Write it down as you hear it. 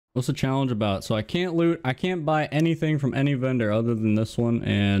What's the challenge about? So I can't loot. I can't buy anything from any vendor other than this one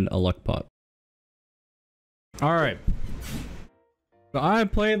and a luck pot. All right. So I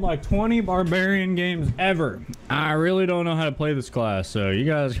played like 20 barbarian games ever. I really don't know how to play this class, so you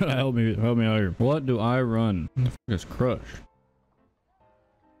guys gotta help me out here. What do I run? What the fuck is Crush?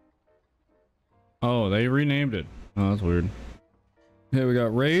 Oh, they renamed it. Oh, that's weird. Okay, we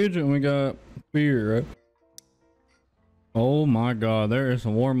got Rage and we got Fear, right? Oh my god, there is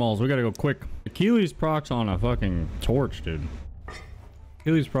some war malls. We gotta go quick. Achilles procs on a fucking torch, dude.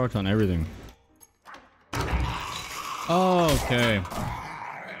 Achilles procs on everything. Oh, okay.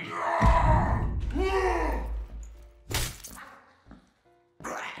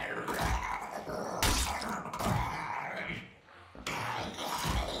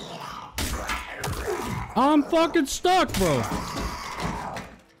 I'm fucking stuck, bro.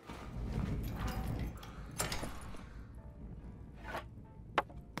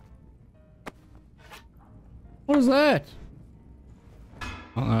 What is that?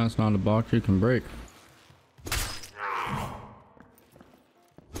 Oh, that's not a box you can break.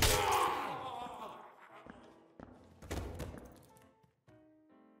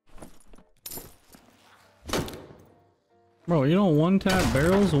 Bro, you don't one-tap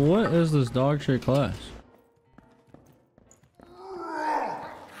barrels? What is this dog shit class?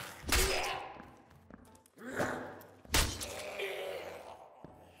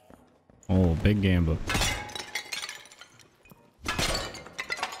 Oh, big gamba.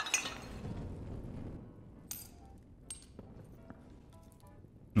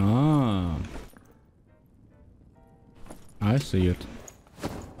 Ah. I see it.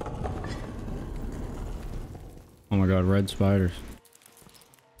 Oh my god, red spiders.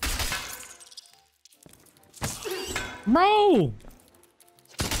 Bro!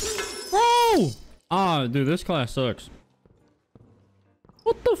 Bro! Ah, dude, this class sucks.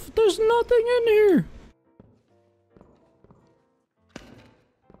 What the f- There's nothing in here!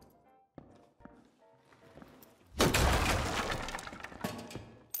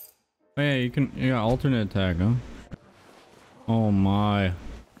 Oh yeah, you got alternate attack, huh? Oh my.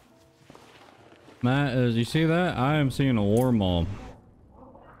 Matt, as you see that? I am seeing a war mall.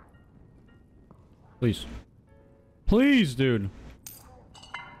 Please. Please, dude.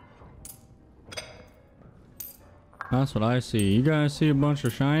 That's what I see. You guys see a bunch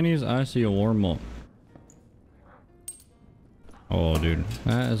of shinies? I see a war mall. Oh, dude.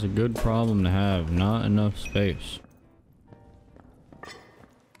 That is a good problem to have. Not enough space.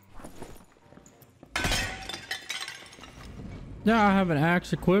 Yeah, I have an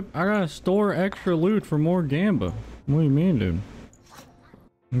axe equipped. I gotta store extra loot for more gamba. What do you mean, dude?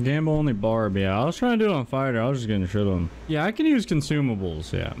 Gamba only barb. Yeah, I was trying to do it on fighter. I was just getting shit on. Yeah, I can use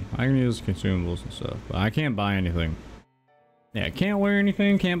consumables. Yeah, I can use consumables and stuff. But I can't buy anything. Yeah, can't wear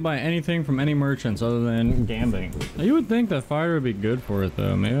anything. Can't buy anything from any merchants other than gambling. Now, you would think that fighter would be good for it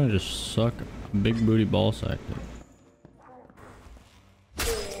though. Maybe I just suck a big booty ball sack. Dude.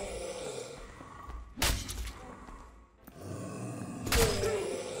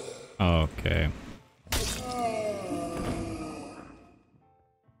 Okay.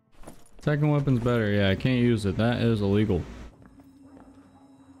 Second weapon's better. Yeah, I can't use it. That is illegal.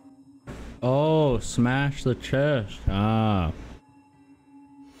 Oh, smash the chest. Ah.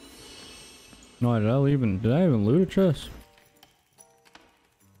 No, did I even loot a chest?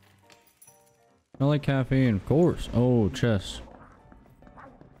 I like caffeine, of course. Oh, chest.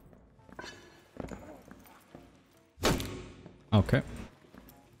 Okay.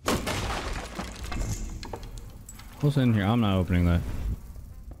 What's in here? I'm not opening that.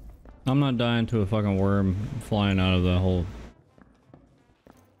 I'm not dying to a fucking worm flying out of the hole.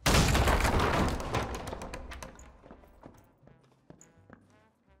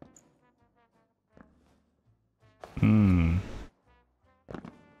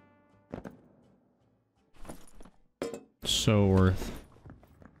 So worth.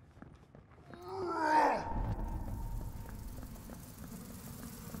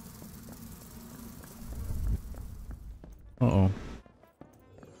 Uh-oh.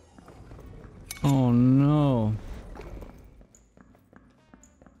 Oh no.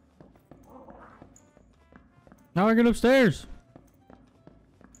 How do I get upstairs?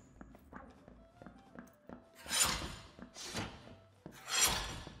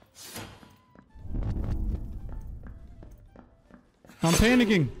 I'm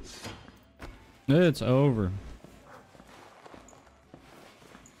panicking. It's over.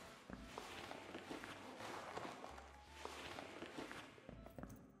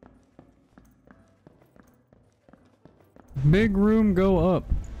 Big room, go up.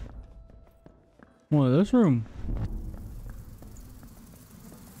 What, this room?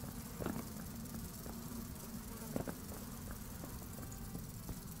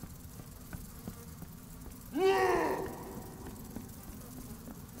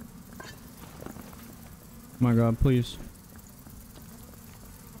 My god, please.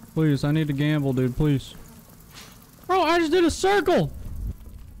 Please, I need to gamble, dude, please. Bro, I just did a circle!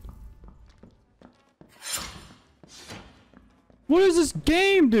 What is this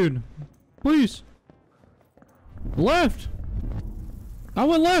game, dude? Please. Left! I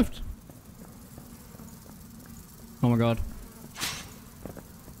went left! Oh my god.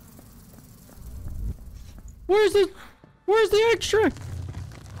 Where's the extra?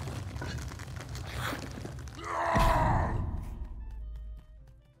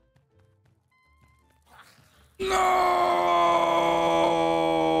 No.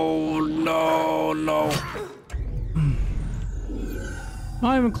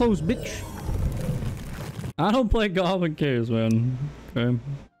 Not even close, bitch. I don't play Goblin Caves, man. Okay.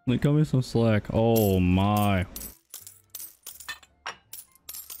 Like, cut me some slack. Oh my.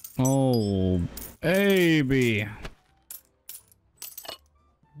 Oh, baby.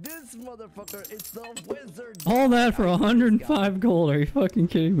 This motherfucker is the wizard. All that for 105 gold. Are you fucking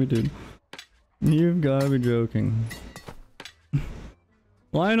kidding me, dude? You've gotta be joking.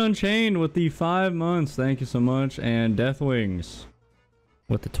 Lion Unchained with the 5 months. Thank you so much. And Deathwings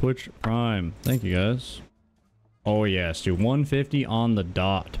with the Twitch Prime. Thank you, guys. Oh, yes, dude. 150 on the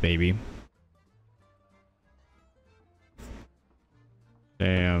dot, baby.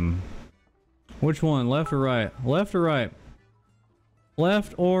 Damn. Which one? Left or right? Left or right?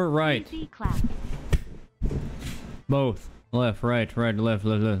 Left or right? Both. Left, right, right, left,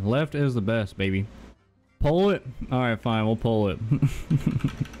 left, left. Left is the best, baby. Pull it? Alright, fine, we'll pull it.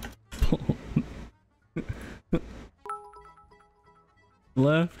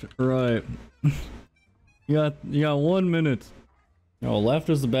 Left, right. You got 1 minute. Oh, left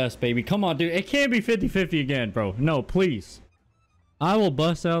is the best, baby. Come on, dude. It can't be 50-50 again, bro. No, please. I will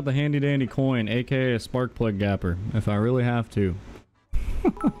bust out the handy dandy coin, aka a spark plug gapper, if I really have to.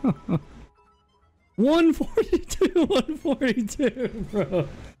 142, 142, bro.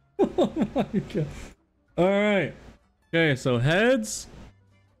 Oh my god. Alright. Okay, so heads.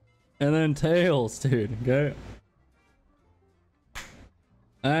 And then tails, dude. Okay.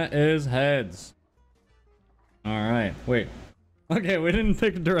 That is heads. Alright, wait. Okay, we didn't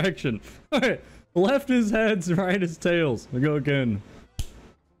pick a direction. Alright. Left is heads, right is tails. We go again.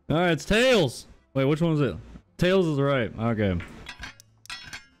 Alright, it's tails. Wait, which one is it? Tails is right. Okay.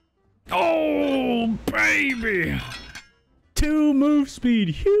 Oh, baby. 2 move speed.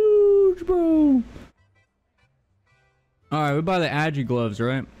 Huge, bro. Alright, we buy the Agi gloves,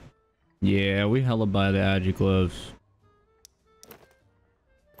 right? Yeah, we hella buy the Agi gloves.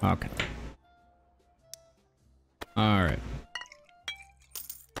 Okay. Alright.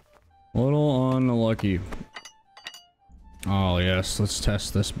 A little unlucky. Oh, yes. Let's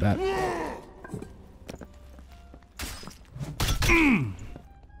test this bet.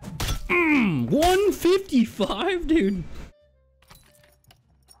 155, dude.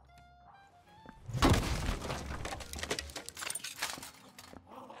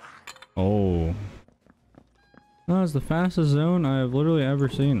 Oh. That was the fastest zone I have literally ever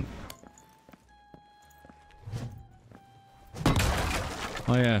seen.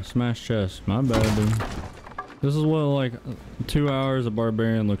 Oh yeah, smash chest. My bad, dude. This is what like 2 hours of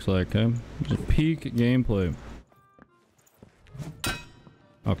Barbarian looks like, okay? Just peak gameplay.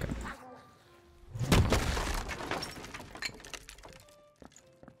 Okay.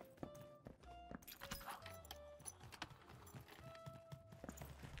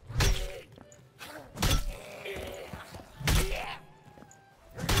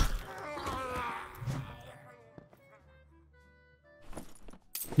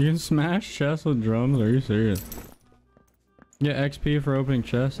 You can smash chests with drums? Are you serious? Yeah, XP for opening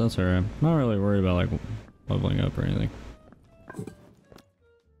chests? That's alright. Not really worried about like leveling up or anything.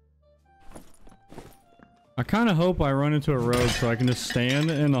 I kind of hope I run into a road so I can just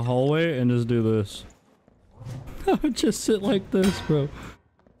stand in the hallway and just do this. I would just sit like this, bro.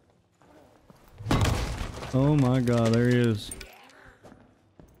 Oh my god, there he is.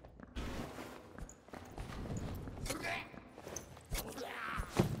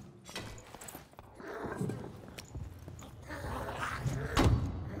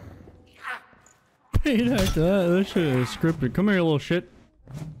 Paid after that. This shit is scripted. Come here, you little shit.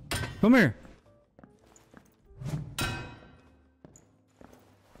 Come here.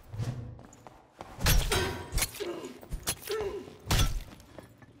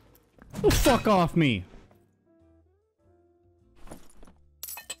 Oh, fuck off me.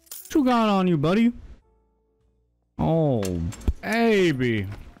 What you got on you, buddy? Oh, baby.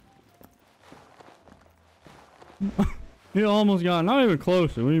 You almost got, not even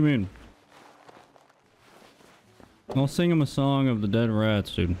close. What do you mean? I'll sing him a song of the dead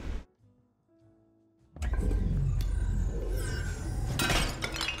rats, dude.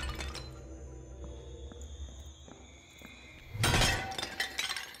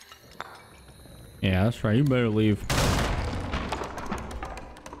 Yeah, that's right. You better leave.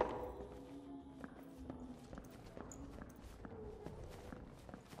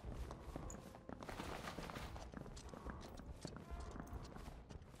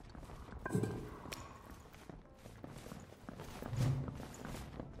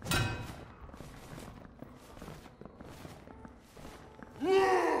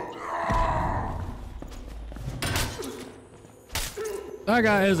 That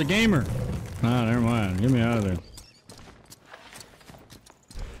guy is a gamer. Ah, never mind. Get me out of there.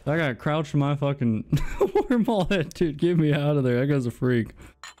 That guy crouched in my fucking wormhole head, dude. Get me out of there. That guy's a freak.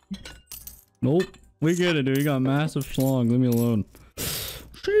 Nope. We get it, dude. You got a massive schlong. Leave me alone.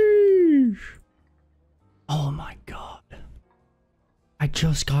 Sheesh. Oh my god. I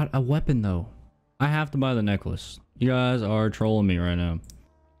just got a weapon, though. I have to buy the necklace. You guys are trolling me right now.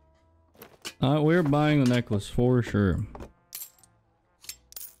 We're buying the necklace for sure.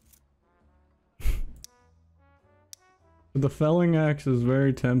 The felling axe is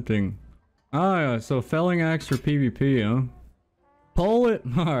very tempting. Ah, so felling axe for PvP, huh? Pull it?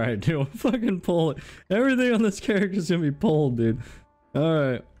 Alright, dude. Fucking pull it. Everything on this character is gonna be pulled, dude.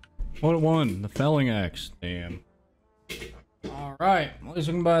 Alright. What one? The felling axe. Damn. Alright. At least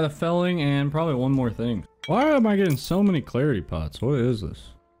we can buy the felling and probably one more thing. Why am I getting so many clarity pots? What is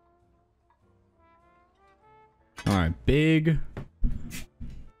this? Alright, big.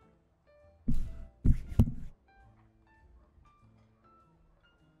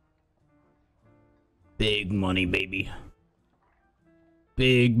 Big money, baby.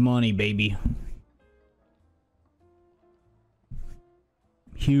 Big money, baby.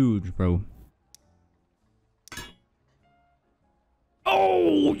 Huge, bro.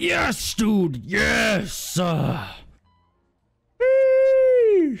 Oh, yes, dude. Yes.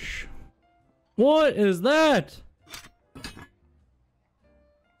 Sheesh. What is that?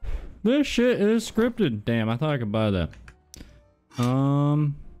 This shit is scripted. Damn, I thought I could buy that.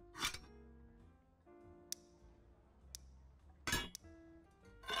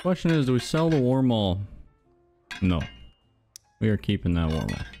 Question is, do we sell the Warmaul? No. We are keeping that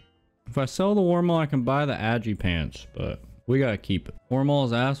Warmaul. If I sell the Warmaul, I can buy the Agi pants, but we gotta keep it.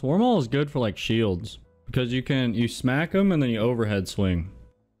 Warmaul's ass. Warmaul is good for like shields because you smack them and then you overhead swing.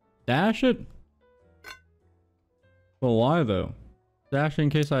 Dash it? Well, why though? Dash it in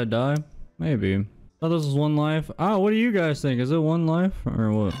case I die? Maybe. Oh, this is one life. Oh, what do you guys think? Is it one life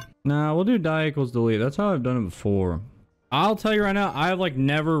or what? Nah, we'll do die equals delete. That's how I've done it before. I'll tell you right now, I've like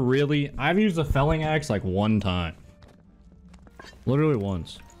never really... I've used the felling axe like one time. Literally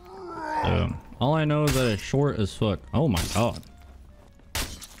once. So, all I know is that it's short as fuck. Oh my god.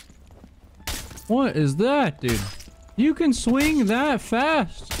 What is that, dude? You can swing that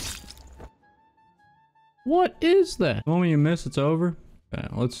fast. What is that? The moment you miss, it's over. Okay,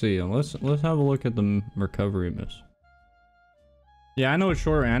 let's see. Let's have a look at the recovery miss. Yeah, I know it's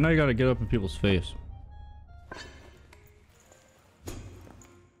short range. I know you gotta get up in people's face.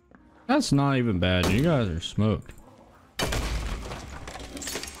 That's not even bad. You guys are smoked.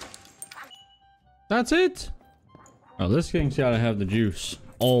 That's it? Oh, this thing's gotta have the juice.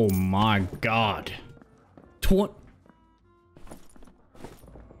 Oh my god.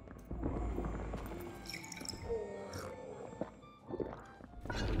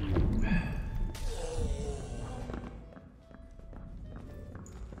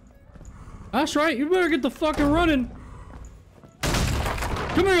 That's right, you better get the fucking running.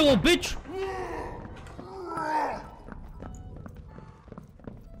 Come here, you little bitch.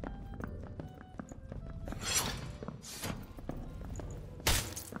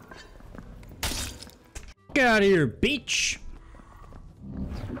 Get out of here, bitch.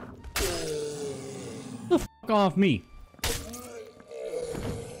 The fuck off me.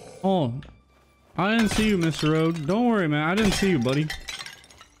 Oh, I didn't see you, Mr. Rogue. Don't worry, man. I didn't see you, buddy.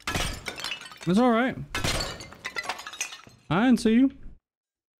 It's alright. I didn't see you.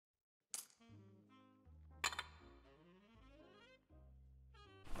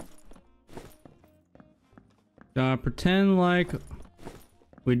 Pretend like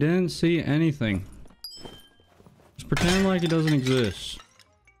we didn't see anything. Just pretend like it doesn't exist.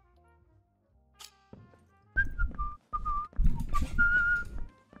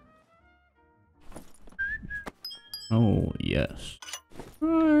 Oh, yes.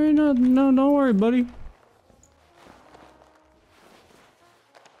 Alright, no, don't worry, buddy.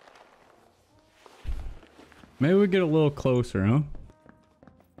 Maybe we get a little closer, huh?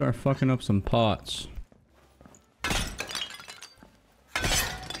 Start fucking up some pots.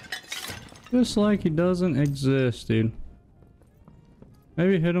 Just like he doesn't exist, dude.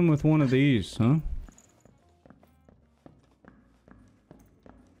 Maybe hit him with one of these, huh?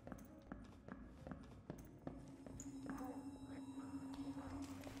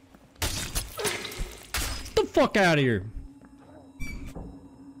 fuck out of here.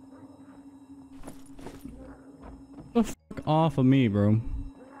 The fuck off of me, bro.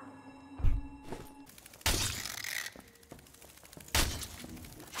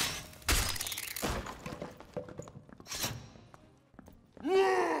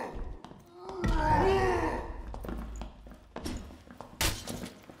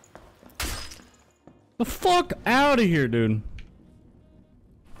 The fuck out of here, dude.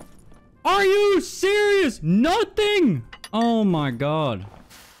 Are you serious? Nothing? Oh my god.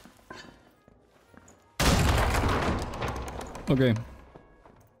 Okay.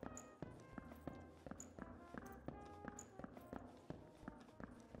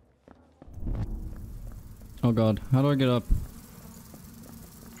 Oh god, how do I get up?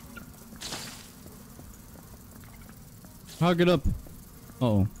 How do I get up?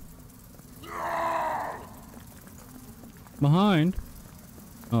 Uh-oh. Behind?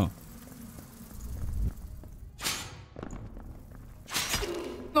 Oh.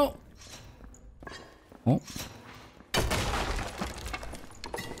 No. Oh.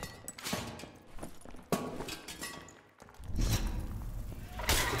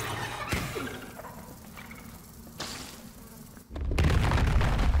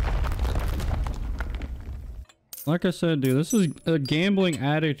 Like I said, dude, this is a gambling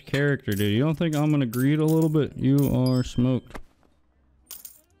addict character, dude. You don't think I'm gonna greed a little bit? You are smoked.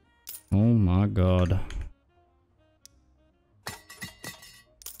 Oh my god.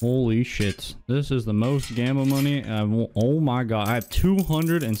 Holy shit. This is the most gamble money I've... Oh my god. I have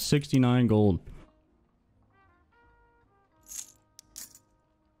 269 gold.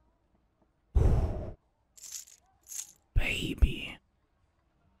 Baby.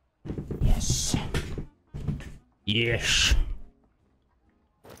 Yes. Yes.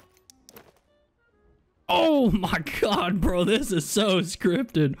 Oh my god, bro, this is so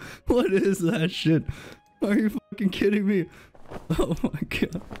scripted. What is that shit? Are you fucking kidding me? Oh my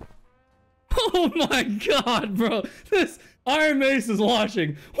god. Oh my god, bro. This Iron Mace is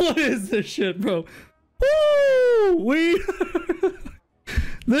watching. What is this shit, bro? Woo! We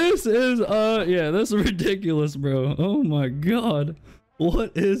This is yeah, this is ridiculous, bro. Oh my god.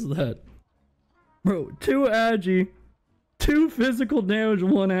 What is that? Bro, 2 agi, 2 physical damage,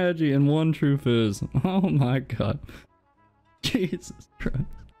 1 agi, and 1 true fizz. Oh my god. Jesus Christ.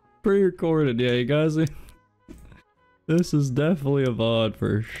 Pre-recorded, yeah, you guys. This is definitely a VOD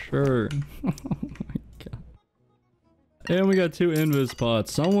for sure. Oh my god. And we got 2 invis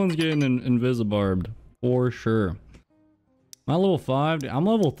pots. Someone's getting invisibarbed. For sure. Am I level 5? I'm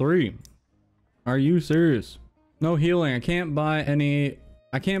level 3. Are you serious? No healing. I can't buy any...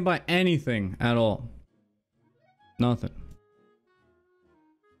 I can't buy anything at all. Nothing.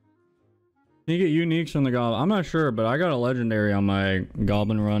 Can you get uniques from the goblin? I'm not sure, but I got a legendary on my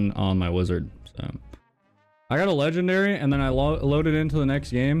goblin run on my wizard. So I got a legendary, and then I loaded into the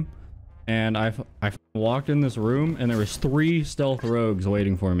next game, and I walked in this room, and there was 3 stealth rogues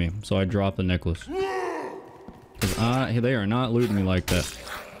waiting for me. So I dropped the necklace. Because they are not looting me like that.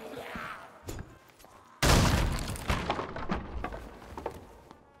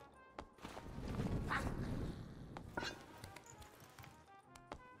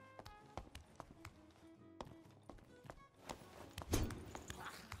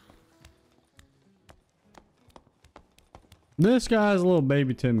 This guy's a little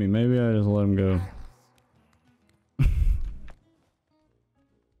baby Timmy. Maybe I just let him go.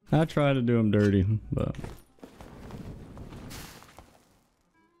 I try to do him dirty, but...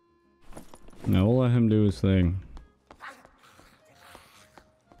 No, we'll let him do his thing.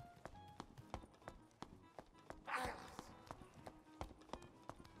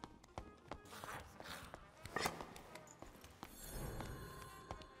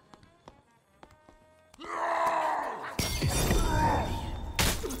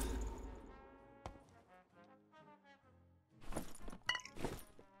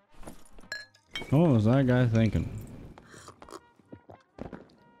 What was that guy thinking?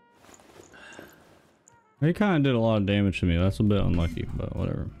 He kind of did a lot of damage to me. That's a bit unlucky, but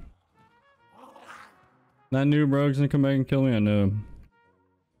whatever. That noob rogue's gonna come back and kill me? I know.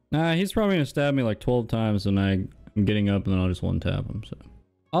 Nah, he's probably gonna stab me like 12 times and I'm getting up and then I'll just one tap him, so.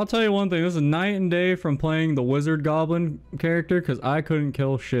 I'll tell you one thing. This is night and day from playing the wizard goblin character because I couldn't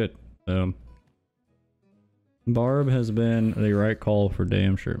kill shit. Barb has been the right call for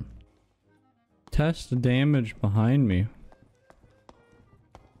damn sure. Test damage behind me.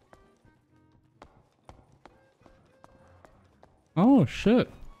 Oh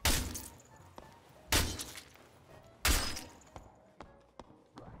shit.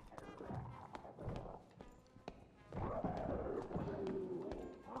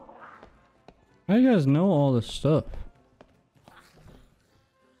 How do you guys know all this stuff?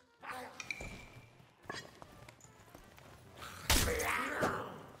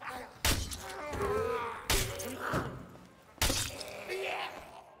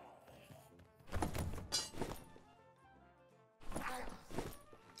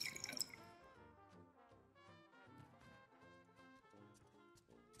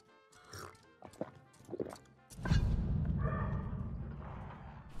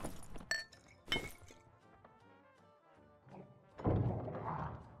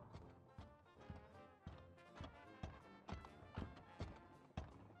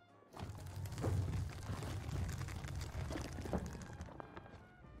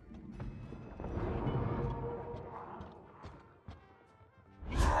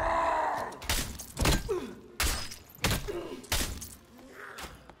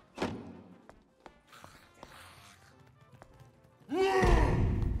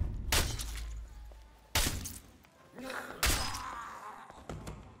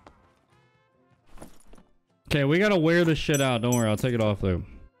 Okay, we gotta wear this shit out. Don't worry, I'll take it off though.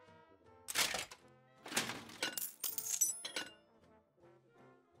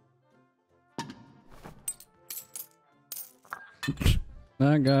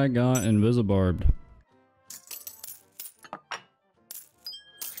 That guy got invisibarbed.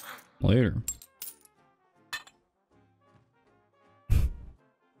 Later. I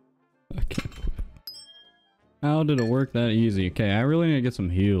can't believe it. How did it work that easy? Okay, I really need to get some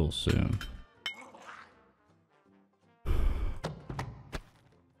heals soon.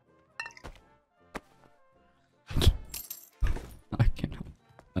 I can't help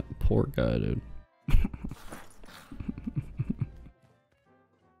that poor guy, dude.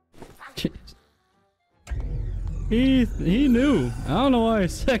 He knew. I don't know why he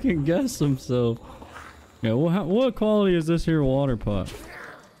second guessed himself. Yeah, well, what quality is this here water pot?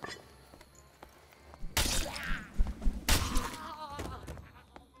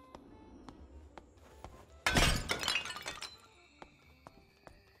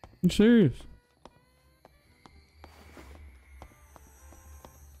 I'm serious.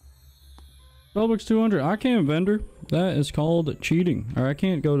 Starbucks 200. I can't vendor. That is called cheating. Or I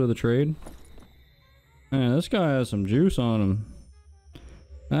can't go to the trade. Man, this guy has some juice on him.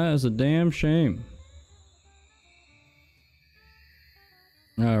 That is a damn shame.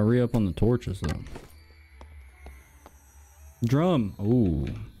 I gotta re-up on the torches though. Drum. Ooh.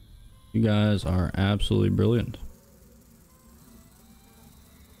 You guys are absolutely brilliant.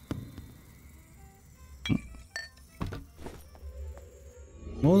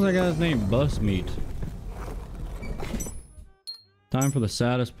 What was that guy's name? Bus meat. Time for the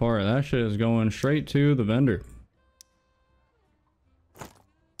saddest part. That shit is going straight to the vendor.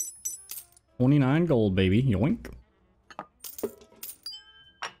 29 gold, baby. Yoink.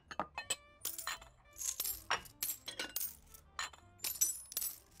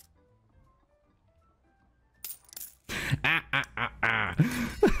 Ah, ah, ah, ah.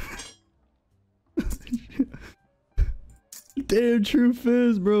 Damn, true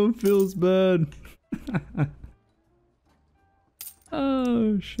fizz, bro. Feels bad.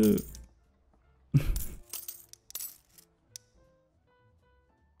 Oh shit.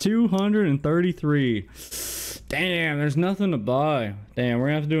 233. Damn, there's nothing to buy. Damn, we're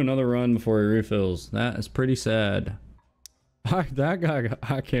gonna have to do another run before he refills. That is pretty sad. That guy,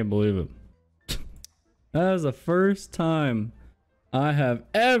 I can't believe it. That is the first time I have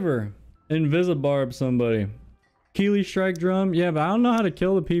ever invisibarbed somebody. Keely strike drum? Yeah, but I don't know how to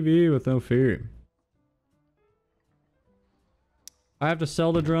kill the PvE with no fear. I have to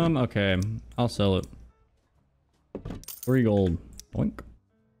sell the drum? Okay, I'll sell it. 3 gold. Boink.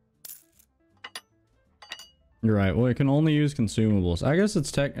 You're right. Well, it can only use consumables. I guess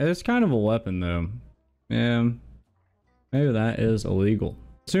it's kind of a weapon though. Yeah. Maybe that is illegal.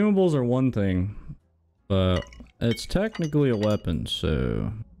 Consumables are one thing, but it's technically a weapon,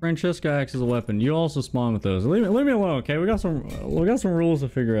 so Francesca axe is a weapon. You also spawn with those. Leave me alone, okay? We got some rules to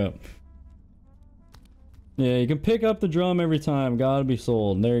figure out. Yeah, you can pick up the drum every time. Gotta be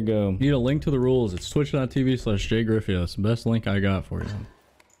sold. There you go. Need a link to the rules. It's twitch.tv/Jaygriffyuh. That's the best link I got for you.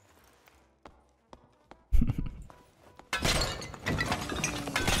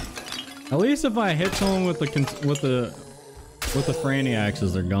 At least if I hit someone with the franny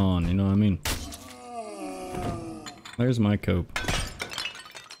axes, they're gone. You know what I mean? There's my cope.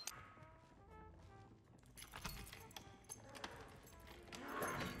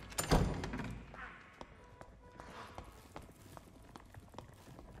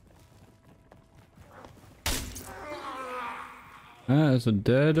 That is a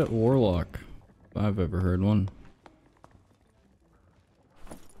dead warlock, if I've ever heard one.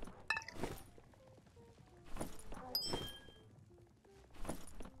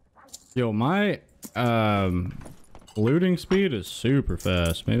 Yo, my looting speed is super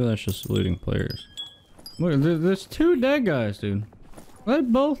fast. Maybe that's just looting players. Look, there's two dead guys, dude. They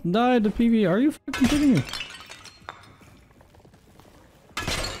both died to PvE. Are you fucking kidding me?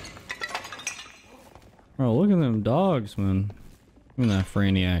 Bro, look at them dogs, man. Look at that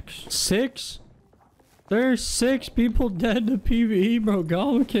Franiacs. 6? There's 6 people dead to PvE, bro.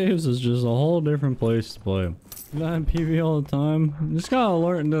 Goblin Caves is just a whole different place to play. Not in PvE all the time. You just gotta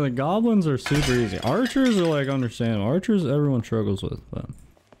learn. The goblins are super easy. Archers are like understandable. Archers everyone struggles with, but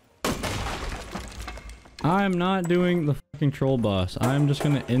I'm not doing the fucking troll boss. I'm just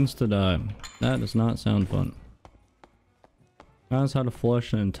gonna insta-die. That does not sound fun. That's how to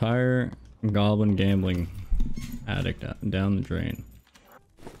flush an entire goblin gambling addict down the drain.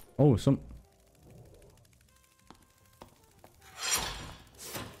 Oh,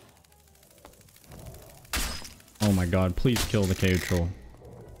 oh my god, please kill the cave troll.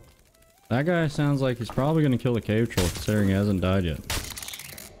 That guy sounds like he's probably gonna kill the cave troll considering he hasn't died yet.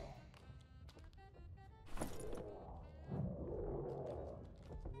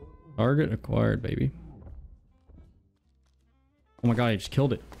 Target acquired, baby. Oh my god, he just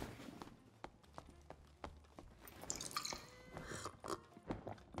killed it.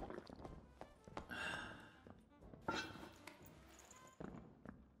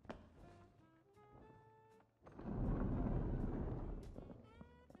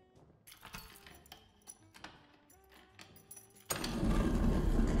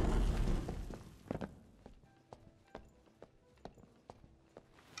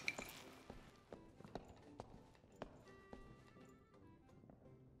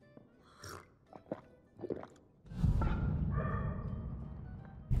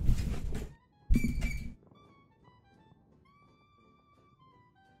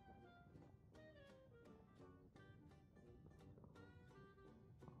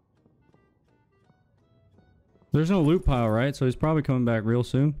 There's no loot pile, right? So he's probably coming back real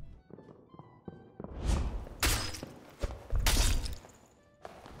soon.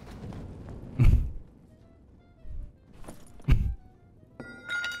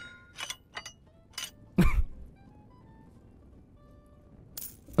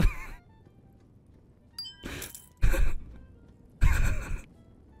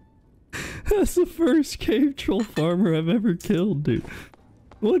 That's the first cave troll farmer I've ever killed, dude.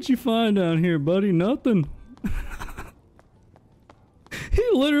 What'd you find down here, buddy? Nothing. He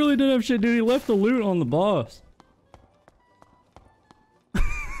literally didn't have shit, dude. He left the loot on the boss.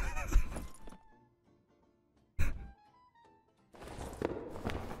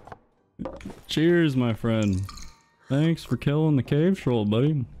 Cheers, my friend. Thanks for killing the cave troll,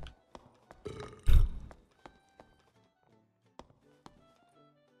 buddy.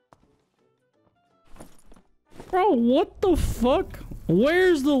 Bro, what the fuck?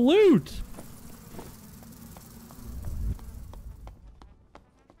 Where's the loot?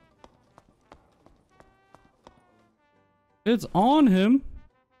 It's on him.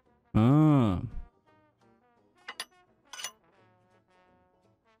 Ah.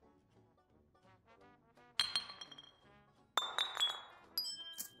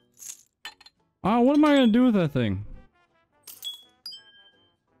 Oh, what am I gonna do with that thing?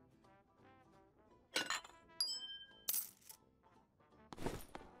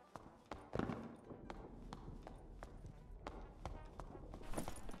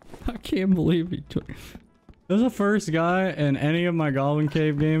 I can't believe he took... This is the first guy in any of my Goblin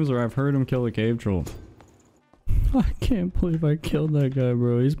Cave games where I've heard him kill a cave troll. I can't believe I killed that guy,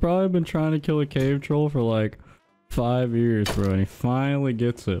 bro. He's probably been trying to kill a cave troll for like 5 years, bro, and he finally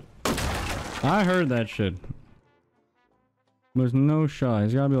gets it. I heard that shit. There's no shot.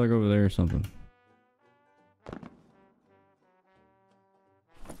 He's gotta be like over there or something.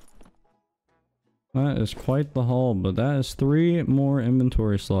 That is quite the haul, but that is 3 more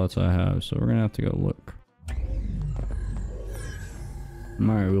inventory slots I have, so we're gonna have to go look.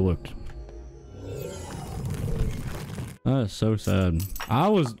 Alright, we looked. That is so sad. I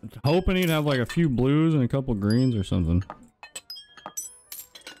was hoping he'd have like a few blues and a couple greens or something.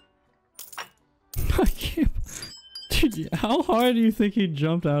 I can't... Dude, how high do you think he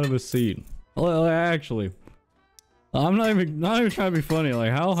jumped out of his seat? Well, actually, I'm not even trying to be funny.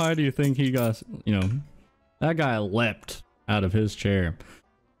 Like, how high do you think he got, you know, that guy leapt out of his chair.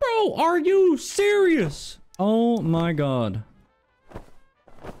 Bro, are you serious? Oh my god.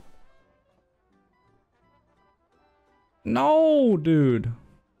 No, dude.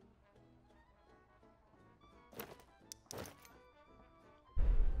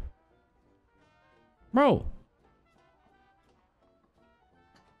 Bro.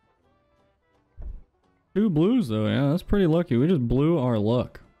 2 blues though, yeah, that's pretty lucky. We just blew our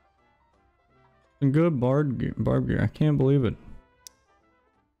luck. Some good barb gear. I can't believe it.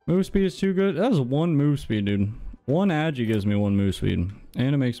 Move speed is too good. That was one move speed, dude. One agi gives me one move speed.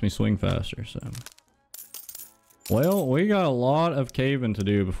 And it makes me swing faster, so. Well, we got a lot of caving to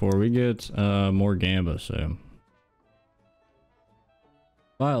do before we get more gamba, so.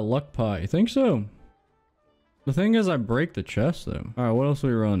 Buy a luck pot. You think so? The thing is, I break the chest, though. Alright, what else do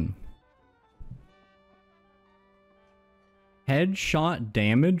we run? Headshot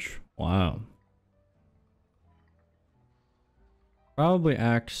damage? Wow. Probably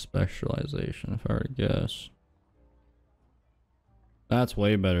axe specialization, if I were to guess. That's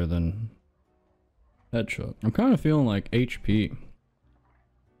way better than headshot. I'm kind of feeling like HP.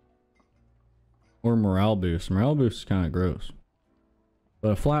 Or morale boost. Morale boost is kind of gross.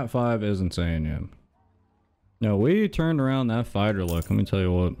 But a flat 5 is insane, yeah. No, we turned around that fighter look. Let me tell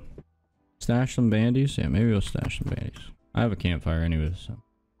you what. Stash some bandies? Yeah, maybe we'll stash some bandies. I have a campfire anyways, so.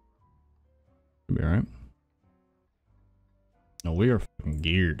 Should be alright. No, we are fucking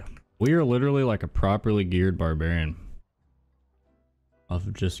geared. We are literally like a properly geared barbarian. Off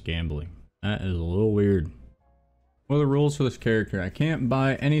of just gambling. That is a little weird. What are the rules for this character? I can't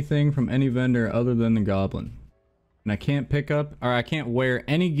buy anything from any vendor other than the Goblin. And I can't pick up, or I can't wear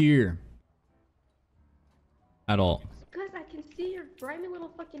any gear. At all. Because I can see your grimy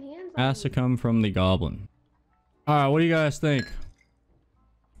little fucking hands. Has to come from the Goblin. Alright, what do you guys think?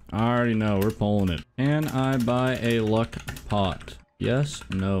 I already know, we're pulling it. Can I buy a luck pot? Yes,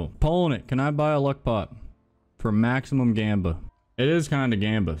 no. Pulling it. Can I buy a luck pot? For maximum gamba. It is kind of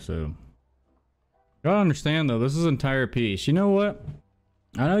gamba, so. Gotta understand though, this is entire piece. You know what?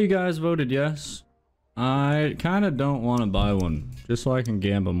 I know you guys voted yes. I kind of don't want to buy one. Just so I can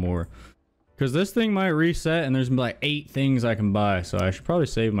gamba more. Because this thing might reset and there's gonna be like 8 things I can buy. So I should probably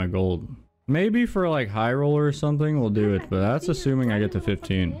save my gold. Maybe for like high roller or something we'll do it. But that's assuming I get to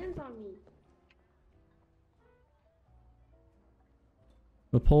 15.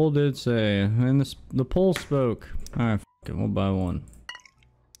 The poll did say, and the poll spoke. Alright, f it, we'll buy one.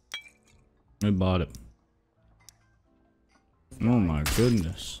 We bought it. Oh my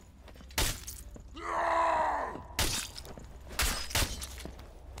goodness.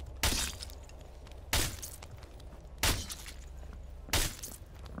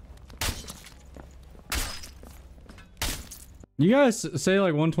 You guys say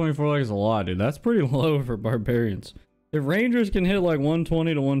like 124 like is a lot, dude. That's pretty low for barbarians. If rangers can hit like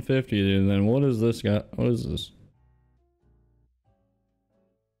 120 to 150, dude, then what is this guy? What is this?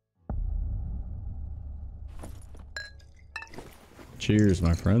 Cheers,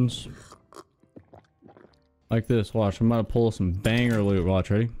 my friends. Like this, watch. I'm about to pull some banger loot. Watch,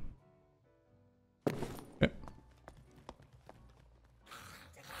 ready? Okay.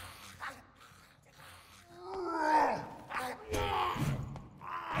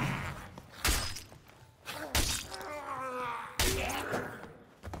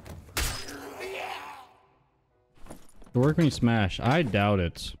 Work when you smash. I doubt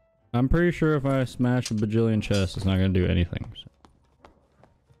it. I'm pretty sure if I smash a bajillion chests, it's not gonna do anything. So.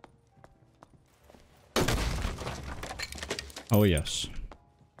 Oh yes.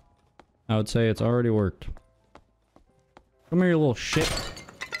 I would say it's already worked. Come here, you little shit.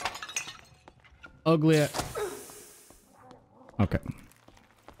 Ugly. Okay.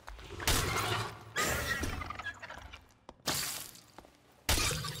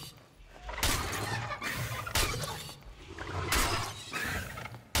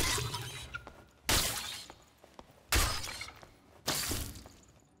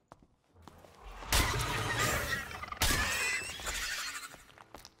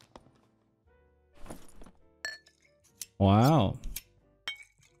 Wow.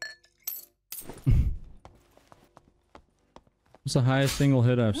 What's the highest single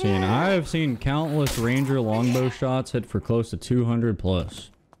hit I've seen? I have seen countless ranger longbow shots hit for close to 200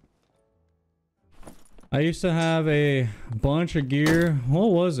 plus. I used to have a bunch of gear. What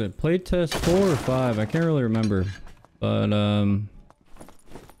was it? Playtest 4 or 5? I can't really remember. But,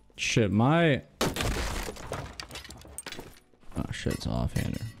 shit, my... Oh, shit, it's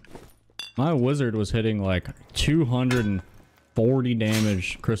offhander. My wizard was hitting like 240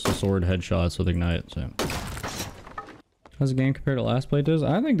 damage crystal sword headshots with ignite, so. How's the game compared to last play does?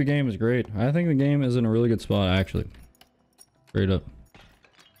 I think the game is great. I think the game is in a really good spot, actually. Straight up.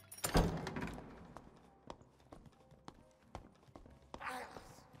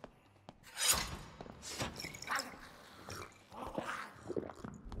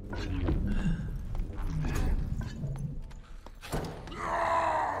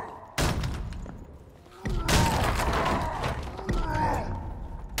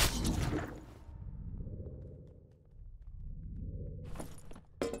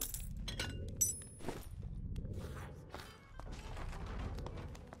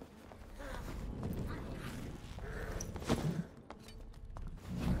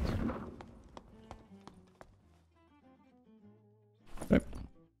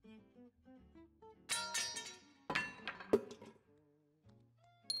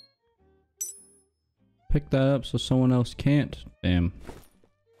 pick that up so someone else can't. Damn.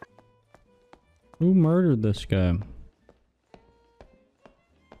 Who murdered this guy?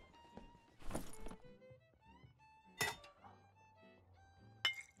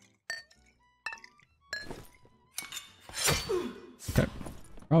 Okay.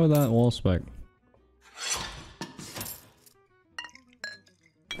 Probably that wall spec.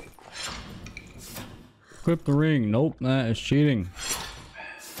 Equip the ring. Nope, that is cheating.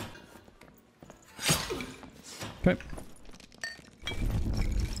 Okay.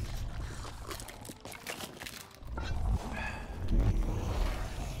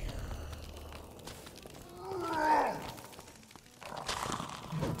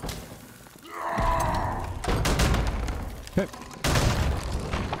 Okay.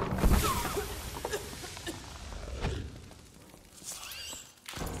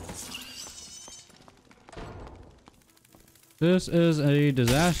 This is a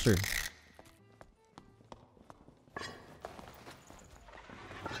disaster.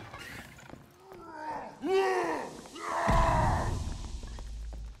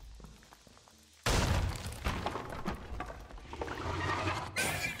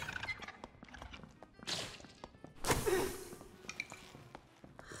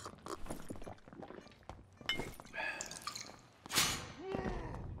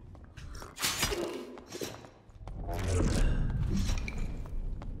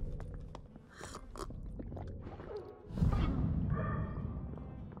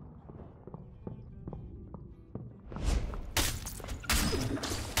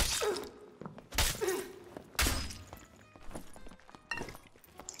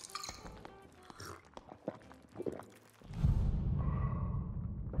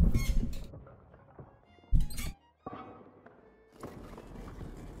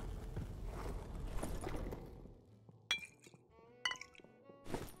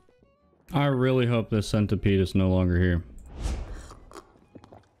 I really hope this centipede is no longer here.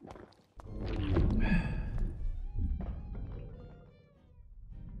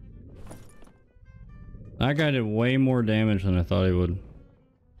 That guy did way more damage than I thought he would.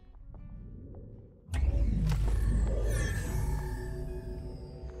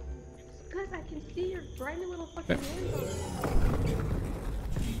 Because I can see your grimy little fucking hands on it.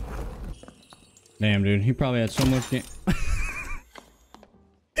 Damn, dude, he probably had so much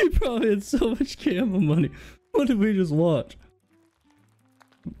he probably had so much camera money. What did we just watch?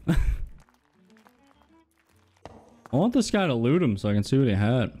 I want this guy to loot him so I can see what he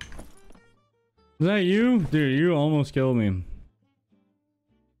had. Is that you? Dude, you almost killed me.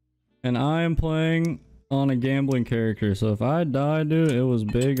 And I am playing on a gambling character, so if I died, dude, it was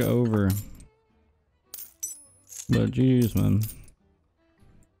big over. But jeez, man.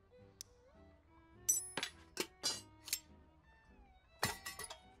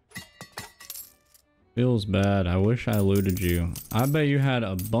 Feels bad. I wish I looted you. I bet you had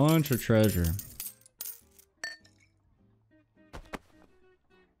a bunch of treasure.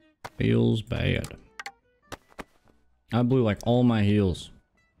 Feels bad. I blew like all my heals.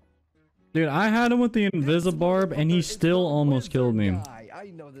 Dude, I had him with the invisibarb and he still almost killed me.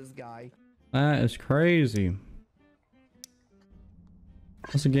 I know this guy. That is crazy.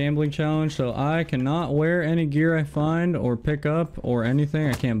 That's a gambling challenge, so I cannot wear any gear I find or pick up or anything.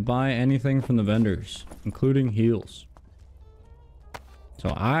 I can't buy anything from the vendors, including heals.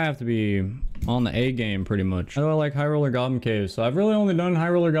 So I have to be on the A game pretty much. I like High Roller Goblin Caves. So I've really only done High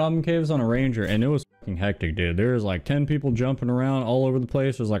Roller Goblin Caves on a Ranger and it was fucking hectic, dude. There's like 10 people jumping around all over the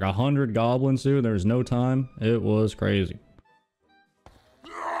place. There's like 100 goblins, dude. There's no time. It was crazy.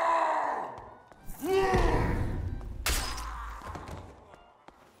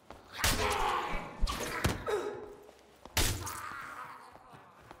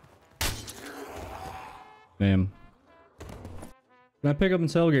 Damn. Can I pick up and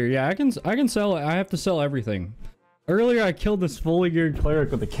sell gear? Yeah, I can sell it. I have to sell everything. Earlier I killed this fully geared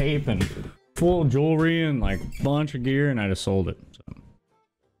cleric with a cape and full jewelry and like bunch of gear and I just sold it. So,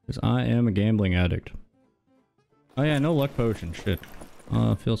 because I am a gambling addict. Oh yeah, no luck potion. Shit.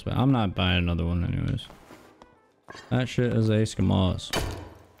 Feels bad. I'm not buying another one anyways. That shit is a scamoz.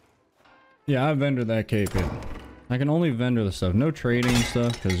 Yeah, I vendored that cape in. I can only vendor the stuff. No trading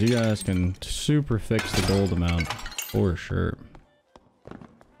stuff because you guys can super fix the gold amount for sure.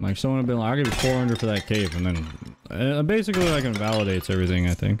 Like someone would be like, I'll give you 400 for that cape, and then basically like invalidates everything,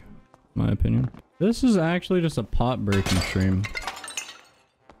 I think. My opinion. This is actually just a pot breaking stream.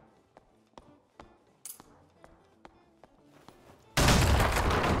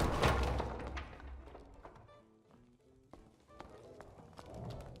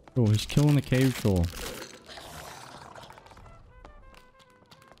 Oh, he's killing the cave troll.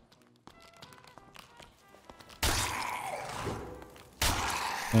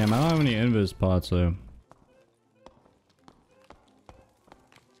 Damn, I don't have any invis pots though.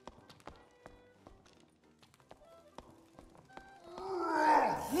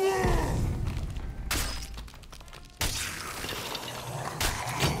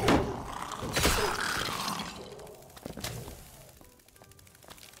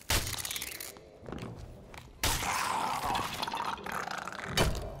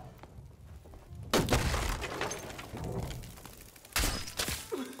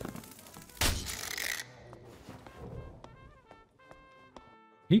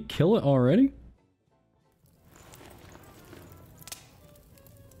 He kill it already?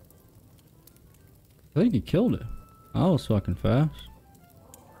 I think he killed it. I was fucking fast.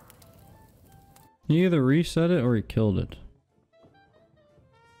 He either reset it or he killed it.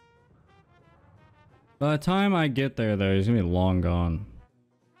 By the time I get there though, he's gonna be long gone.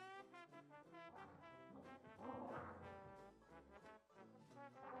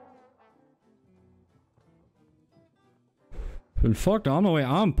 But fuck, on the way,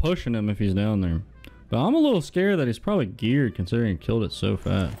 I'm pushing him if he's down there. But I'm a little scared that he's probably geared considering he killed it so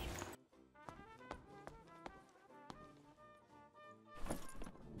fast.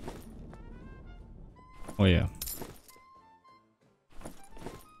 Oh yeah.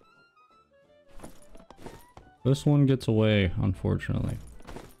 This one gets away, unfortunately.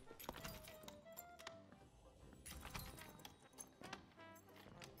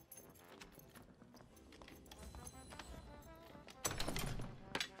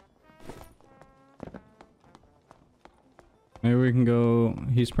 Maybe we can go...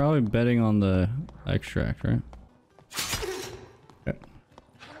 He's probably betting on the extract, right? Okay.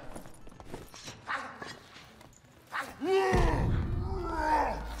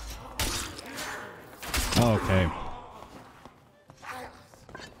 Okay.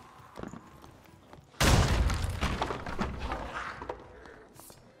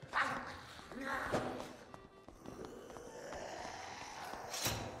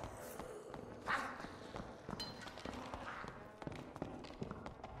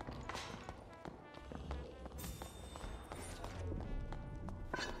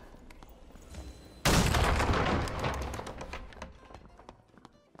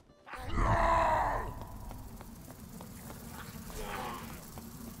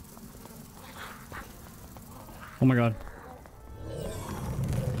 Oh my god.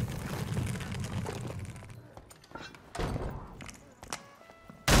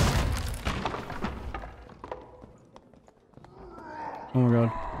 Oh my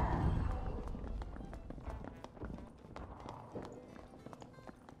god.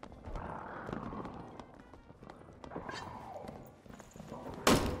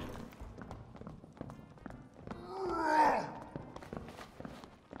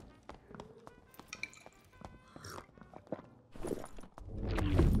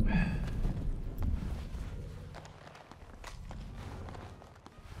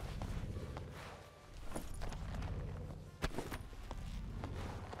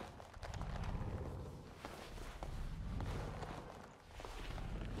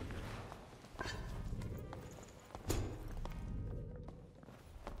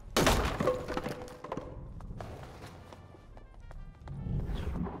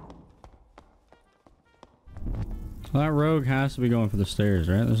 That rogue has to be going for the stairs,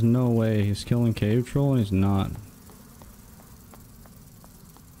 right? There's no way he's killing cave troll and he's not.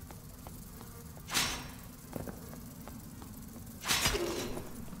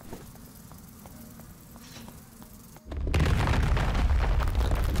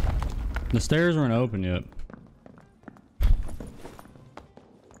 The stairs weren't open yet.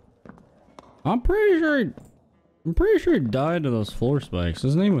 I'm pretty sure he died to those floor spikes.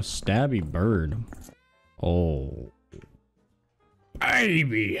 His name was Stabby Bird. Oh.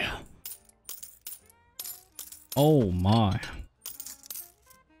 Baby. Oh my.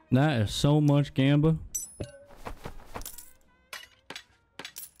 That is so much gamba.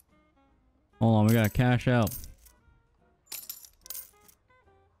 Hold on, we gotta cash out.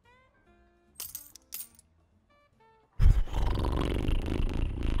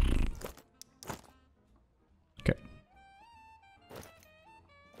 Okay.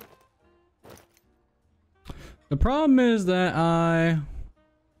 The problem is that I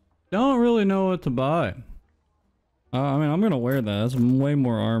don't really know what to buy. I mean, I'm gonna wear that. That's way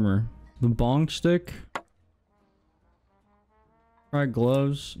more armor. The bong stick. Try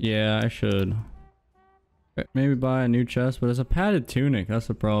gloves. Yeah, I should. Maybe buy a new chest, but it's a padded tunic. That's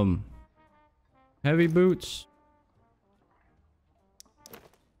the problem. Heavy boots.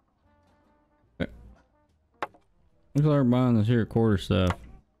 Okay. Looks like we're buying this here quarterstaff.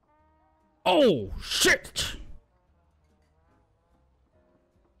 Oh, shit!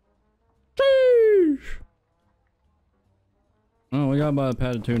 We gotta buy a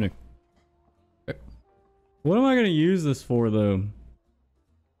padded tunic. What am I gonna use this for, though?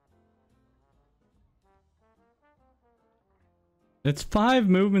 It's 5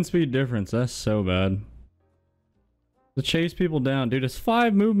 movement speed difference. That's so bad. To chase people down. Dude, it's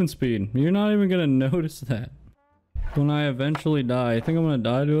 5 movement speed. You're not even gonna notice that. When I eventually die. I think I'm gonna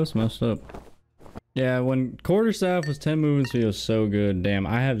die to us? Messed up. Yeah, when quarterstaff was 10 movement speed, it was so good. Damn,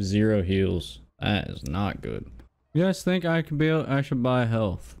 I have 0 heals. That is not good. You guys think I should buy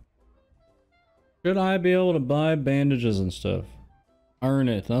health? Should I be able to buy bandages and stuff? Earn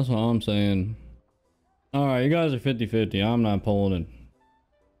it. That's what I'm saying. Alright, you guys are 50-50. I'm not pulling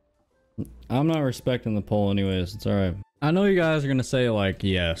it. I'm not respecting the poll anyways. It's alright. I know you guys are gonna say like,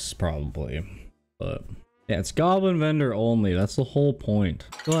 yes, probably. But yeah, it's Goblin vendor only. That's the whole point.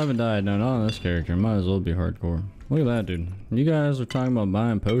 Still haven't died. No, not on this character. Might as well be hardcore. Look at that, dude. You guys are talking about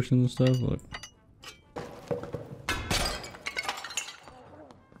buying potions and stuff. Look.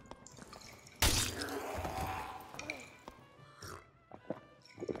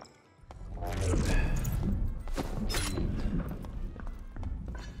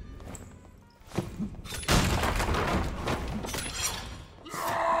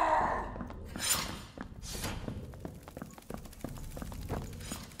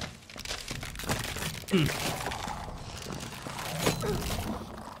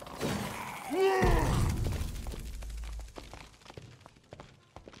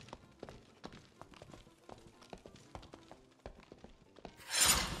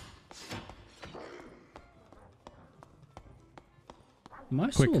 Am I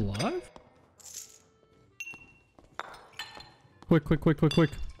still alive? Quick.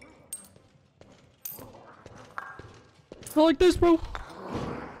 I like this, bro.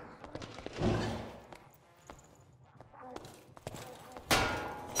 I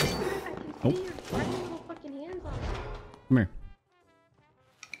can see your tiny little fucking hands on it. Come here.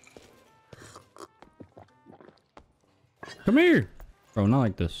 Come here. Bro, not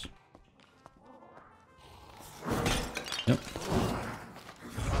like this. Yep.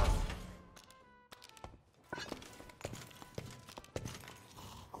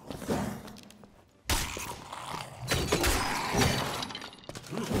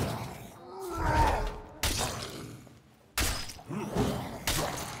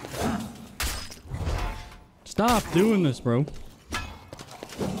 Stop doing this, bro.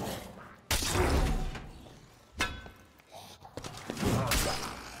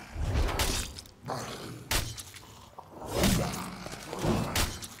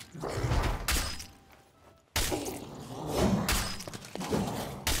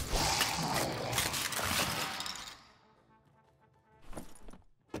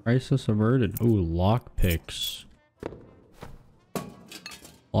 Crisis averted. Ooh, lockpicks.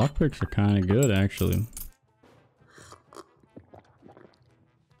 Lockpicks are kind of good, actually.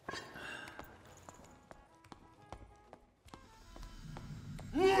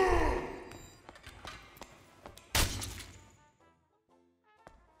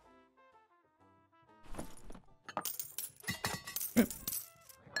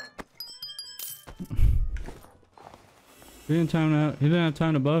 He didn't have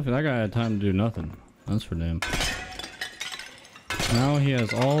time to buff it. That guy had time to do nothing. That's for damn. Now he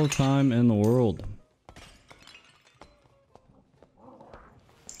has all the time in the world.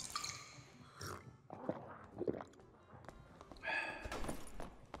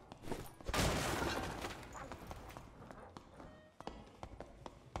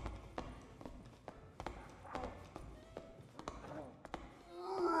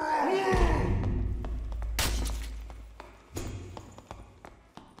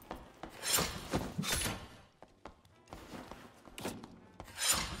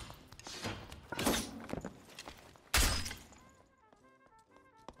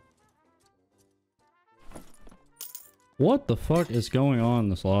 What the fuck is going on in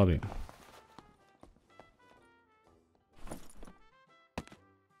this lobby?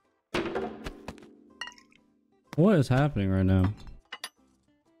 What is happening right now?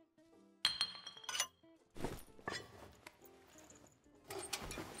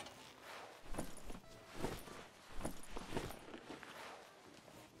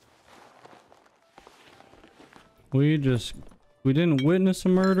 We didn't witness a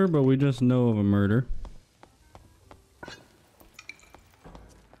murder, but we just know of a murder.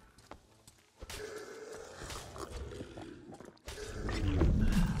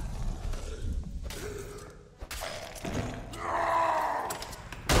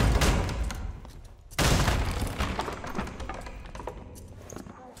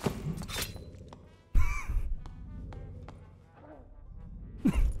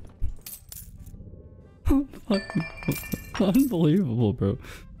 Unbelievable, bro.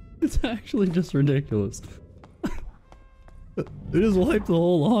 It's actually just ridiculous. It just wiped the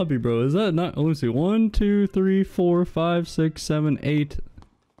whole lobby, bro. Is that not? Let me see. 1, 2, 3, 4, 5, 6, 7, 8.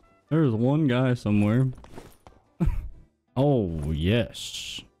 There's one guy somewhere. Oh,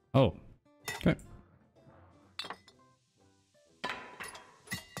 yes. Oh. Okay.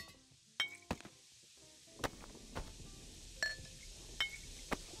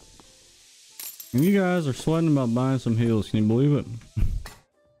 And you guys are sweating about buying some heals. Can you believe it?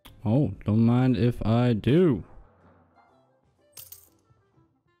 Oh, don't mind if I do.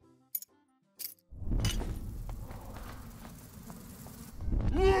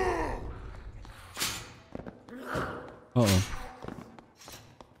 Uh-oh.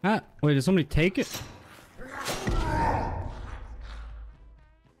 Ah, wait, did somebody take it?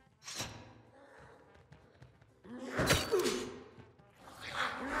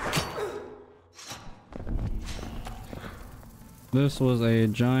 This was a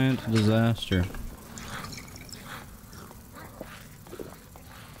giant disaster.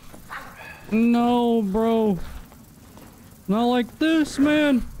 No, bro. Not like this,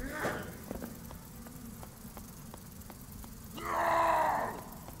 man.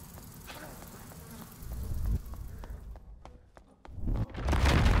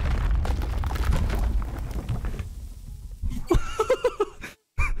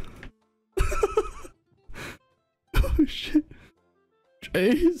 Oh shit.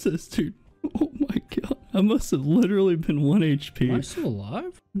 Jesus, dude. Oh my god. I must have literally been 1 HP. Am I still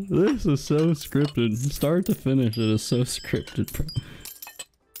alive? This is so scripted. Start to finish, it is so scripted, bro.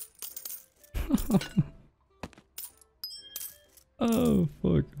 Oh,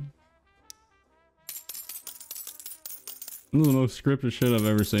 fuck. This is the most scripted shit I've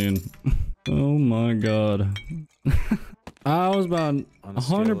ever seen. Oh my god. I was about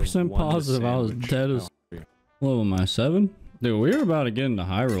 100% positive I was dead as... What am I, 7? Dude, we were about to get into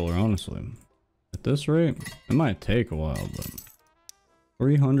high roller, honestly. At this rate, it might take a while, but...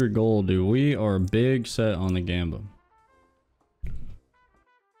 300 gold, dude. We are big set on the gamba.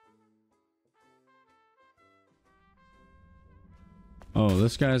 Oh,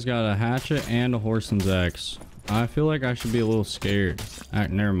 this guy's got a hatchet and a horseman's axe. I feel like I should be a little scared.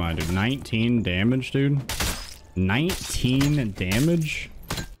 Never mind, dude. 19 damage, dude. 19 damage?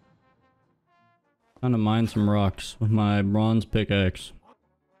 Trying to mine some rocks with my bronze pickaxe.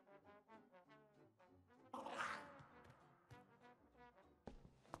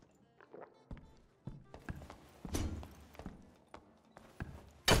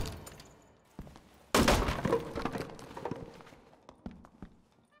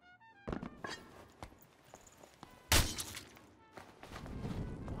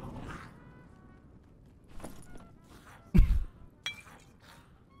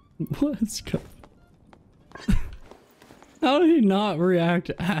 Let's go. How did he not react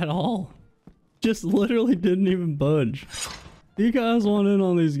at all? Just literally didn't even budge. You guys want in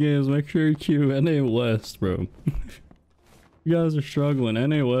on these games, make sure you queue NA West, bro. You guys are struggling.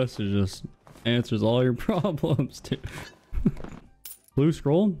 NA West is just answers all your problems, dude. Blue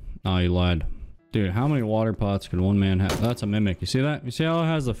scroll? Oh, you lied. Dude, how many water pots could one man have? That's a mimic. You see that? You see how it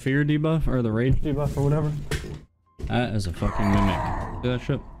has the fear debuff or the rage debuff or whatever? That is a fucking mimic. See that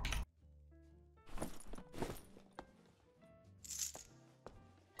shit?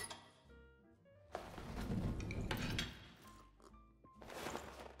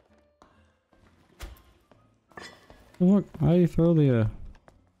 Look, how do you throw the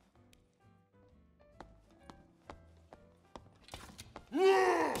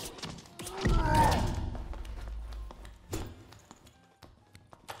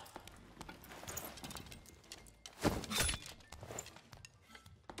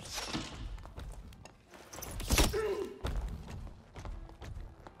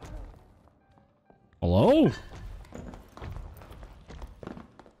Hello?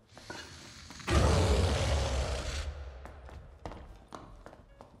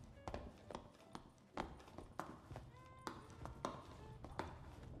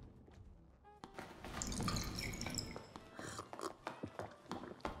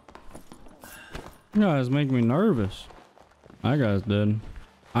 You guys make me nervous. That guy's dead.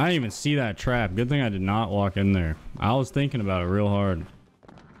 I didn't even see that trap. Good thing I did not walk in there. I was thinking about it real hard.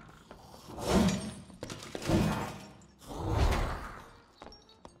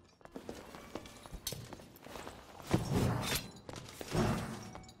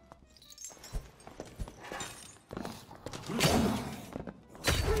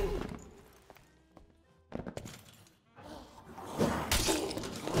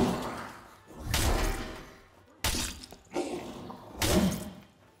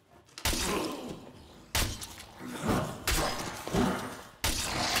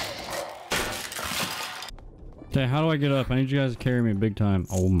 Okay, how do I get up? I need you guys to carry me big time.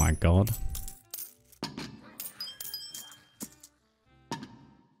 Oh my god.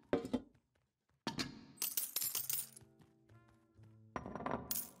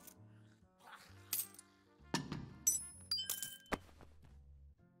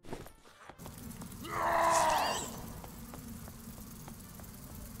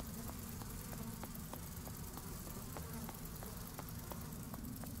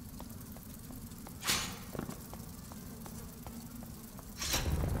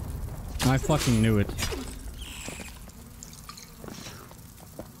 I fucking knew it.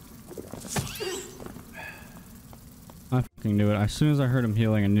 I fucking knew it. As soon as I heard him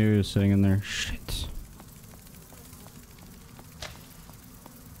healing, I knew he was sitting in there. Shit.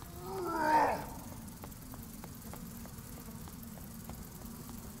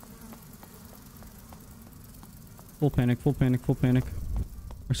 Full panic, full panic, full panic.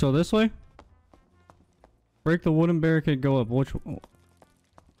 So this way? Break the wooden barricade, go up. Which one?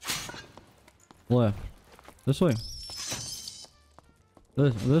 Left. This way.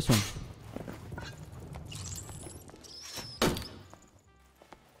 This one.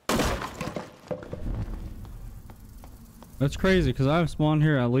 That's crazy because I've spawned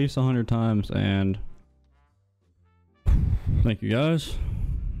here at least 100 times and thank you guys.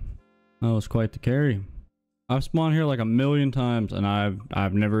 That was quite the carry. I've spawned here like 1,000,000 times and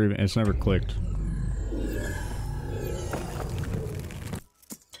I've never even, it's never clicked.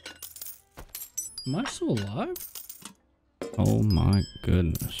 Am I still alive? Oh my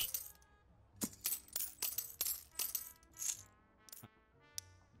goodness.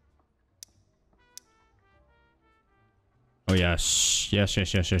 Oh yes. Yes,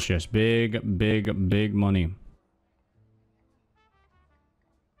 yes, yes, yes, yes. Big, big, big money.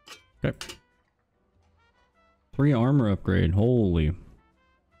 Okay. 3 armor upgrade. Holy.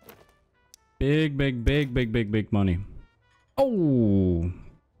 Big, big, big, big, big, big money. Oh.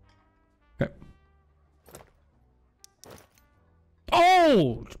 Okay.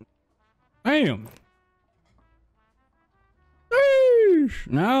 Oh! Damn. Sheesh.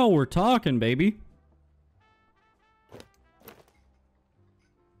 Now we're talking, baby.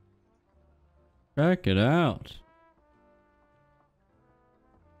 Check it out.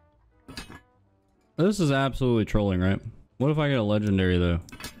 This is absolutely trolling, right? What if I get a legendary, though?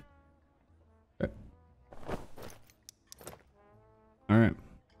 Okay. Alright.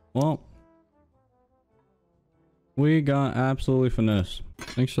 Well. We got absolutely finesse.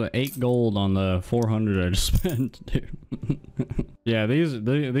 Thanks for the 8 gold on the 400 I just spent, dude. Yeah,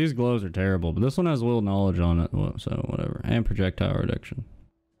 these glows are terrible, but this one has will knowledge on it, so whatever. And projectile reduction.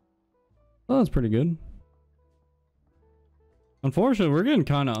 Well, that's pretty good. Unfortunately, we're getting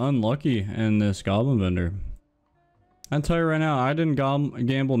kind of unlucky in this goblin vendor. I'll tell you right now, I didn't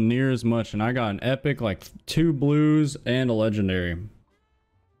gamble near as much, and I got an epic, like 2 blues and a legendary.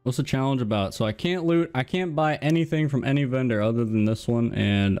 What's the challenge about? So I can't loot, I can't buy anything from any vendor other than this one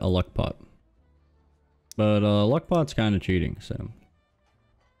and a luck pot. But luck pot's kind of cheating, so.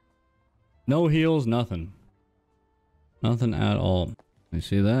 No heals, nothing. Nothing at all. You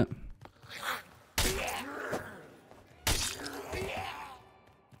see that?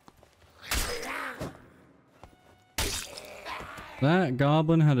 That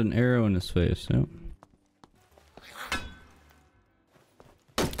goblin had an arrow in his face, yep.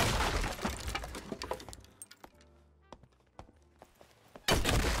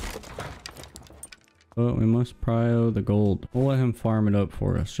 But we must prio the gold. We'll let him farm it up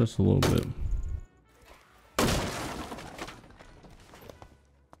for us just a little bit.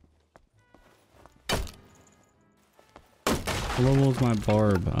 What level is my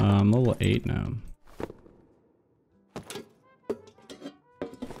barb? I'm level 8 now.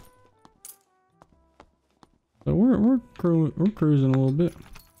 So we're cruising a little bit.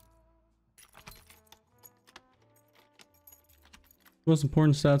 Most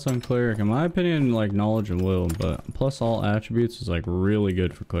important stats on cleric, in my opinion, like knowledge and will, but plus all attributes is like really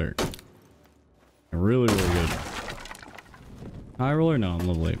good for cleric. Really, really good. High roller? No, I'm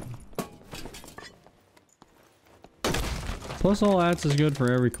level 8. Plus all ats is good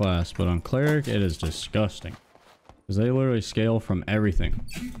for every class, but on cleric it is disgusting. Because they literally scale from everything.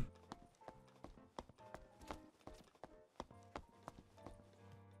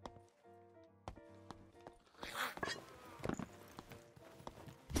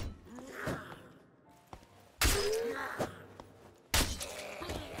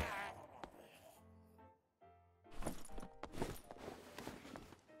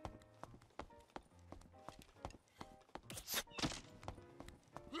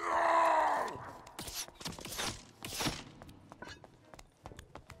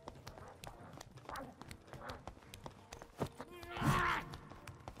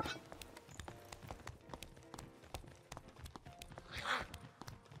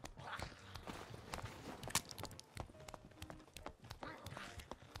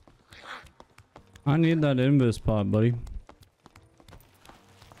 I need that invis pot, buddy.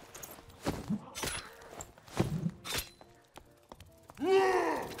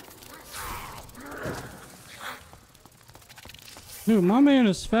 Dude, my man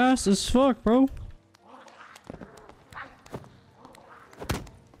is fast as fuck, bro.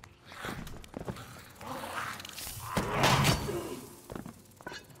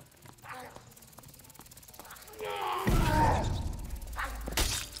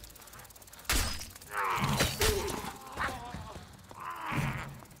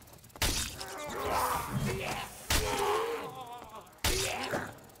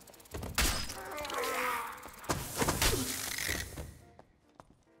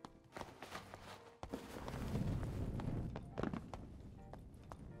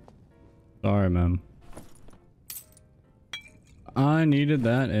 Sorry, man. I needed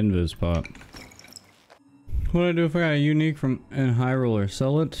that invis pot. What do I do if I got a unique from in High Roller?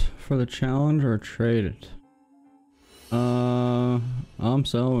 Sell it for the challenge or trade it? I'm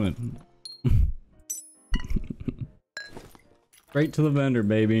selling it. Straight to the vendor,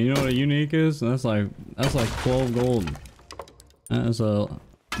 baby. You know what a unique is? That's like 12 gold. That's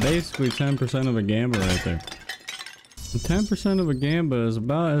basically 10% of a gamba right there. 10% of a gamba is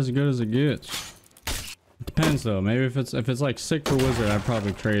about as good as it gets. It depends though. Maybe if it's like sick for wizard, I'd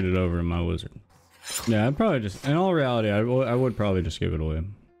probably trade it over to my wizard. Yeah, I'd probably just, in all reality, I would probably just give it away.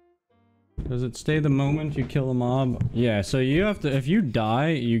 Does it stay the moment you kill a mob? Yeah, so you have to, if you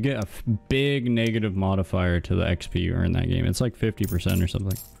die, you get a big negative modifier to the XP you earn that game. It's like 50% or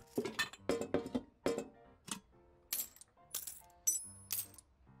something.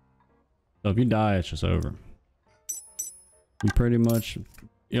 So if you die, it's just over. You pretty much,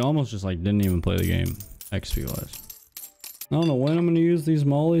 you almost just like didn't even play the game, XP wise. I don't know when I'm gonna use these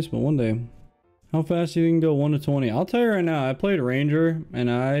mollies, but one day. How fast do you think you can go 1 to 20? I'll tell you right now, I played Ranger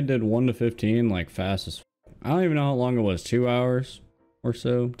and I did 1 to 15 like fast as f. I don't even know how long it was, 2 hours or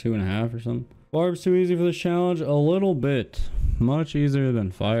so, 2.5 or something. Barb's too easy for this challenge? A little bit. Much easier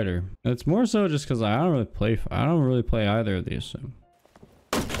than Fighter. It's more so just because I don't really play either of these. So.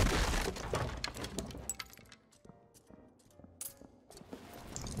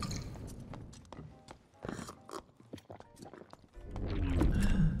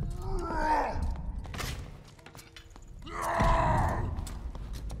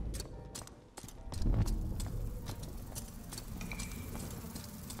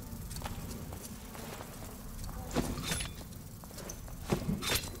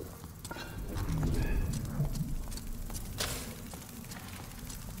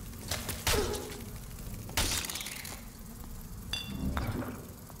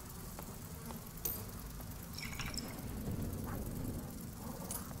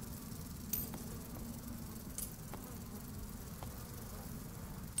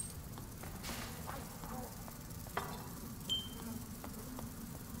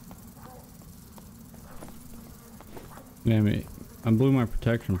 Damn it. I blew my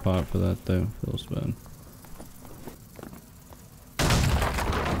protection pot for that though. Feels bad.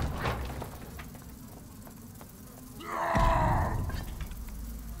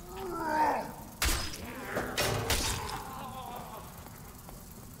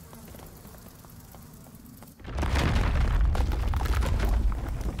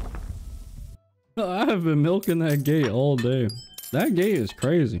 I have been milking that gate all day. That gate is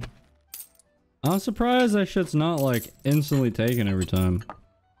crazy. I'm surprised that shit's not like instantly taken every time.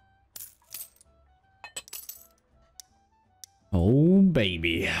 Oh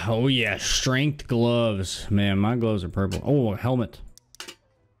baby. Oh yeah, strength gloves. Man, my gloves are purple. Oh, helmet.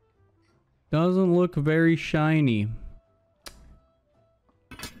 Doesn't look very shiny.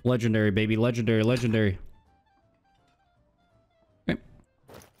 Legendary, baby. Legendary, legendary. Okay.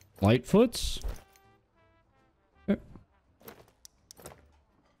 Lightfoots. Okay.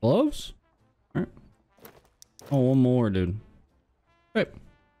 Gloves? Alright. Oh, one more, dude. Okay.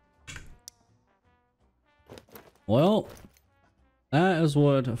 Well, that is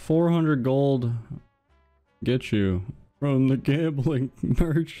what 400 gold gets you from the gambling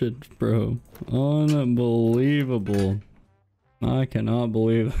merchant, bro. Unbelievable. I cannot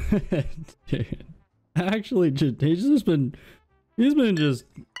believe it. Dude. Actually, he's been just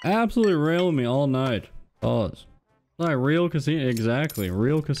absolutely railing me all night. Pause. Like real casino, exactly.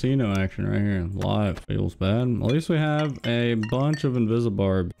 Real casino action right here. Live. Feels bad. At least we have a bunch of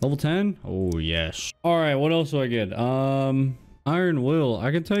Invisibarb. Level 10? Oh, yes. Alright, what else do I get? Iron Will. I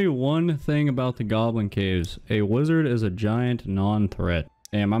can tell you one thing about the Goblin Caves. A wizard is a giant non-threat.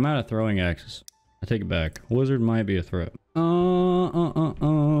 Damn, I'm out of throwing axes. I take it back. Wizard might be a threat. I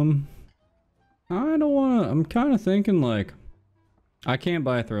don't wanna... I'm kind of thinking like... I can't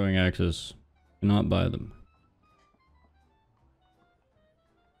buy throwing axes. Do not buy them.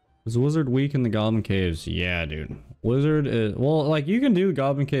 Is Wizard weak in the Goblin Caves? Yeah, dude. Wizard is... Well, like, you can do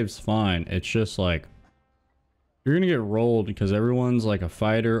Goblin Caves fine. It's just, like... You're gonna get rolled because everyone's, like, a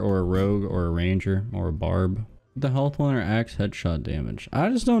fighter or a rogue or a ranger or a barb. The health one or axe headshot damage. I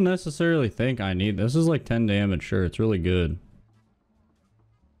just don't necessarily think I need... This is, like, 10 damage. Sure, it's really good.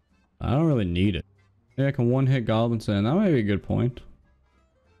 I don't really need it. Maybe I can one-hit Goblin Sand. That might be a good point.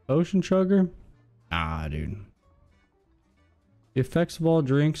 Potion Chugger? Ah, dude. The effects of all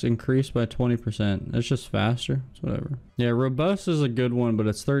drinks increase by 20%. It's just faster. It's whatever. Yeah, Robust is a good one, but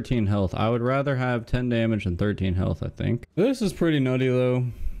it's 13 health. I would rather have 10 damage and 13 health, I think. This is pretty nutty, though.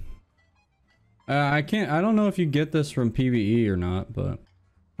 I don't know if you get this from PvE or not, but...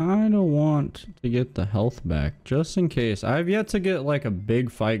 I don't want to get the health back, just in case. I've yet to get, like, a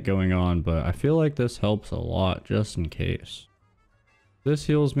big fight going on, but I feel like this helps a lot, just in case. This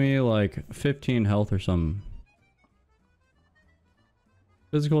heals me, like, 15 health or something.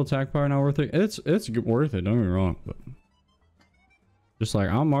 Physical attack power not worth it. It's worth it, don't get me wrong, but just like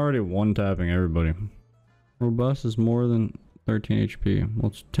I'm already one-tapping everybody. Robust is more than 13 HP.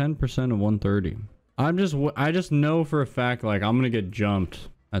 Well, it's 10% of 130. I just know for a fact like I'm gonna get jumped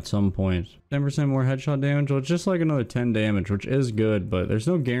at some point. 10% more headshot damage. Well, it's just like another 10 damage, which is good, but there's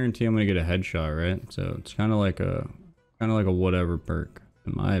no guarantee I'm gonna get a headshot, right? So it's kind of like a whatever perk,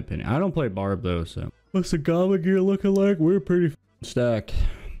 in my opinion. I don't play Barb though, so what's the Goblin gear looking like? We're pretty stacked.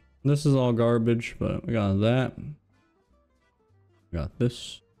 This is all garbage, but we got that. We got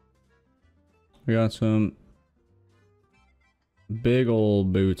this. We got some big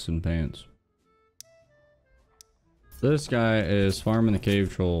old boots and pants. This guy is farming the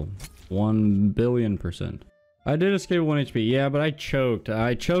cave troll 1,000,000,000%. I did escape 1 HP. Yeah, but I choked.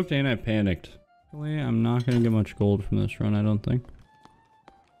 I choked and I panicked. I'm not gonna get much gold from this run, I don't think.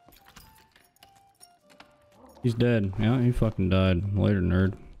 He's dead. Yeah, he fucking died. Later,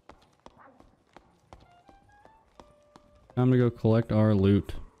 nerd. Time to go collect our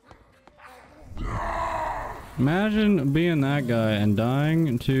loot. Imagine being that guy and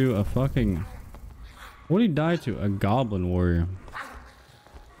dying to a fucking... What'd he die to? A goblin warrior.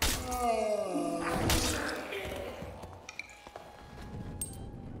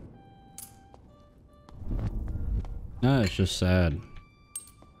 Nah, it's just sad.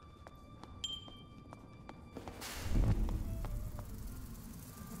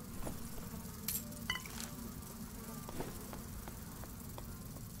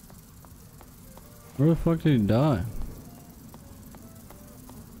 Where the fuck did he die?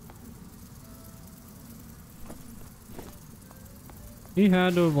 He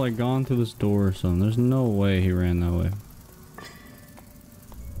had to have like gone through this door or something. There's no way he ran that way.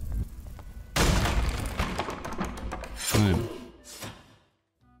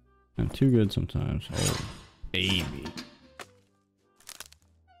 I'm too good sometimes. Oh, baby.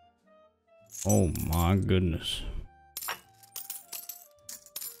 Oh my goodness.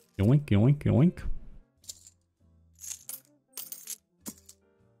 Yoink, yoink, yoink.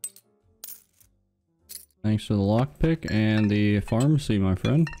 Thanks for the lockpick and the pharmacy, my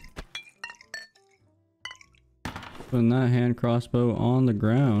friend. Putting that hand crossbow on the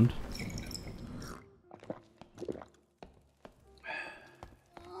ground.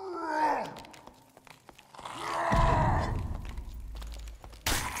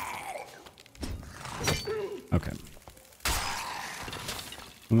 Okay.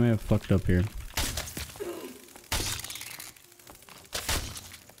 I may have fucked up here.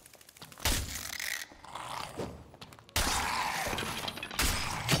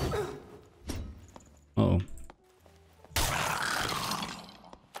 Uh-oh.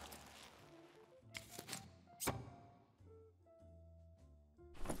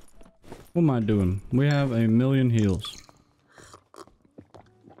 What am I doing? We have 1,000,000 heals.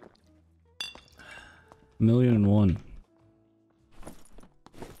 1,000,001.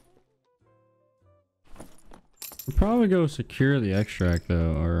 I'll probably go secure the extract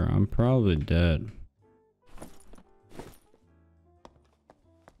though, or I'm probably dead.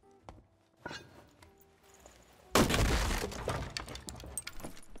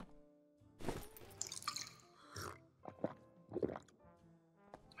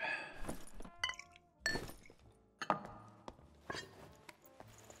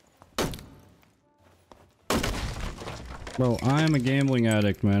 Bro, I am a gambling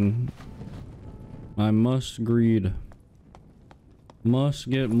addict, man. I must greed. Must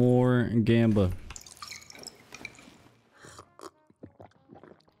get more gamba.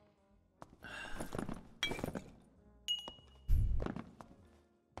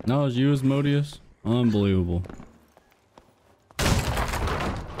 No, it's you, Asmodeus? Unbelievable.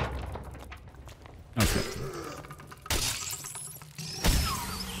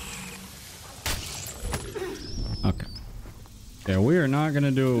 Yeah, we are not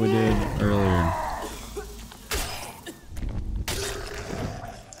gonna do what we did earlier.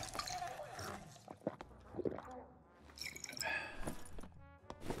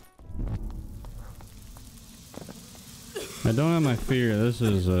 I don't have my fear. This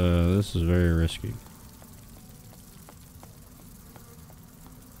is very risky.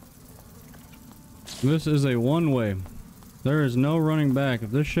 This is a one-way. There is no running back.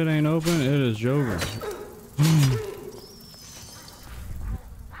 If this shit ain't open, it is Joker.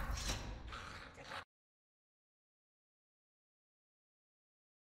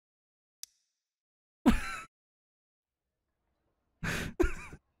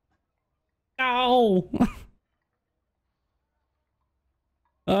 Ow!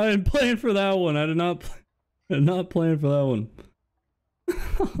 I didn't plan for that one. I did not plan for that one.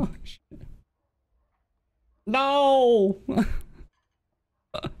 Oh, shit. No!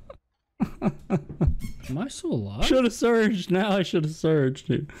 Am I still alive? Should have surged. Now I should have surged,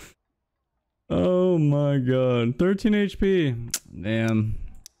 dude. Oh my god. 13 HP. Damn.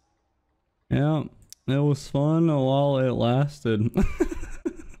 Yeah. It was fun while it lasted.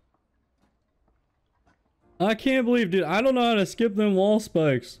 I can't believe, dude. I don't know how to skip them wall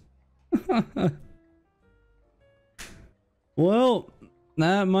spikes. Well,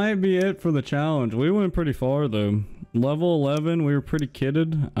 that might be it for the challenge. We went pretty far though. Level 11, we were pretty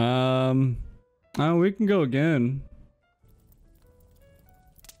kitted. We can go again.